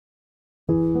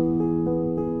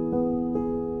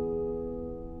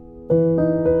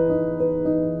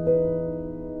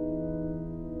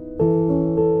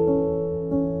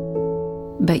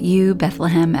you,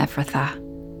 Bethlehem Ephrathah,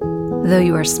 though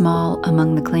you are small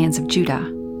among the clans of Judah,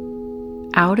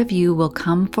 out of you will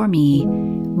come for me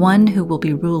one who will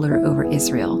be ruler over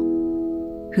Israel,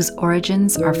 whose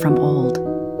origins are from old,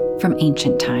 from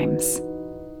ancient times.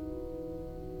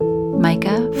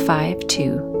 Micah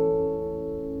 5:2.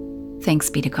 Thanks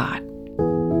be to God.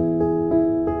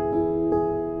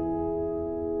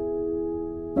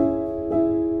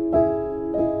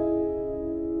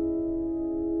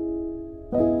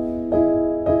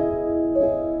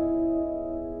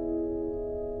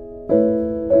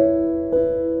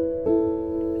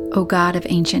 O God of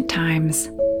ancient times,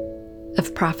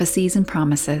 of prophecies and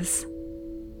promises,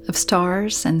 of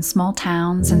stars and small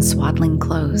towns and swaddling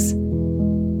clothes,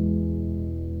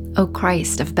 O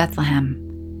Christ of Bethlehem,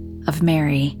 of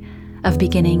Mary, of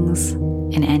beginnings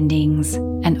and endings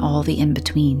and all the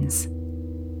in-betweens,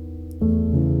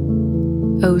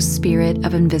 O Spirit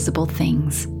of invisible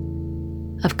things,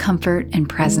 of comfort and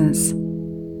presence,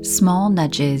 small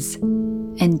nudges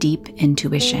and deep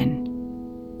intuition.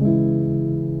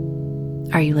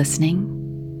 Are you listening?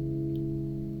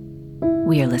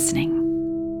 We are listening.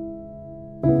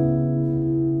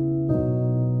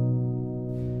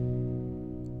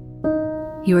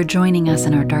 You are joining us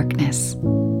in our darkness.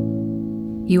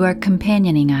 You are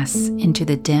companioning us into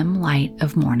the dim light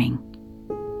of morning.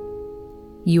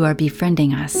 You are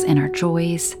befriending us in our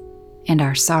joys and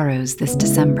our sorrows this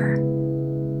December.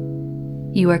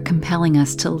 You are compelling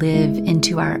us to live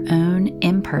into our own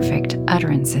imperfect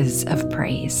utterances of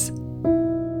praise.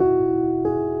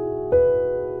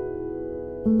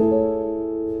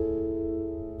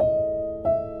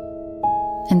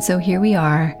 And so here we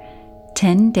are,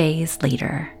 10 days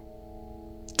later,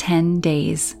 10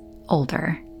 days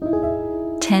older,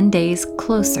 10 days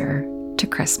closer to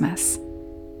Christmas.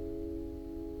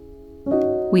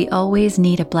 We always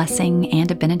need a blessing and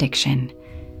a benediction,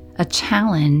 a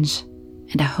challenge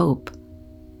and a hope.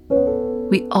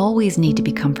 We always need to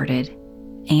be comforted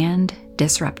and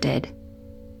disrupted,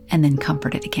 and then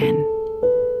comforted again.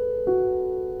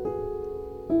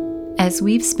 As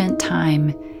we've spent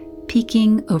time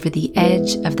peeking over the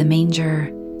edge of the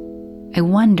manger, I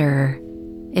wonder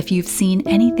if you've seen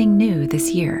anything new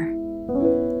this year.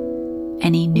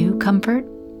 Any new comfort?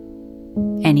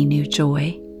 Any new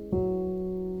joy?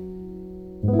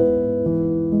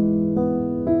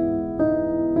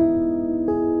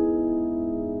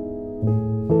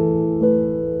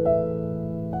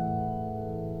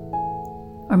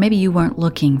 Or maybe you weren't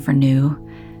looking for new.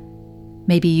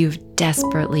 Maybe you've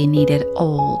desperately needed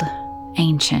old,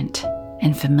 ancient,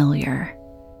 and familiar.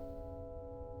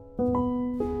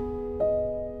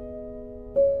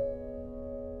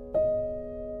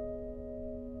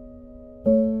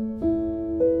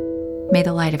 May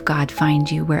the light of God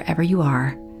find you wherever you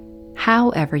are,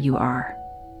 however you are,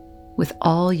 with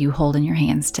all you hold in your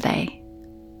hands today.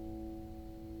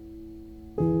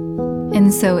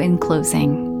 And so in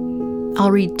closing,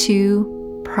 I'll read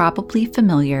 2 probably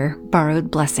familiar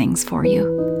borrowed blessings for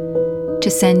you to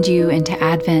send you into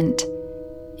Advent,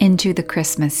 into the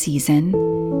Christmas season,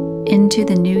 into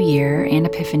the New Year and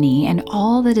Epiphany, and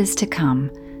all that is to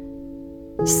come.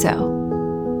 So,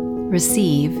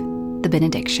 receive the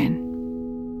benediction.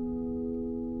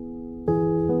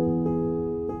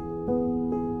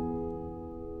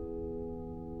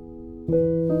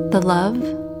 The love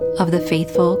of the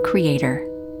faithful Creator,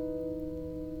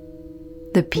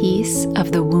 the peace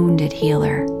of the wounded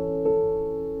healer,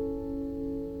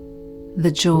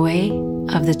 the joy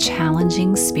of the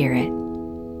challenging Spirit,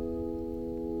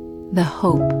 the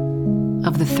hope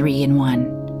of the Three-in-One,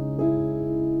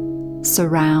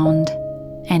 surround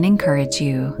and encourage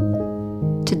you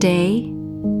today,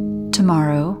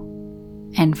 tomorrow,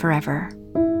 and forever.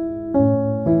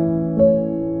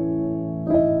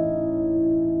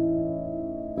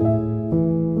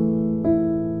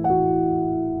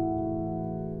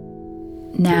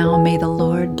 Now may the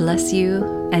Lord bless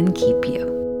you and keep you.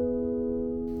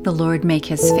 The Lord make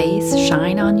his face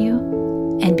shine on you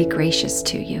and be gracious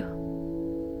to you.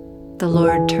 The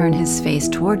Lord turn his face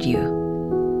toward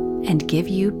you and give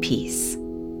you peace.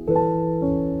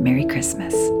 Merry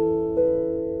Christmas.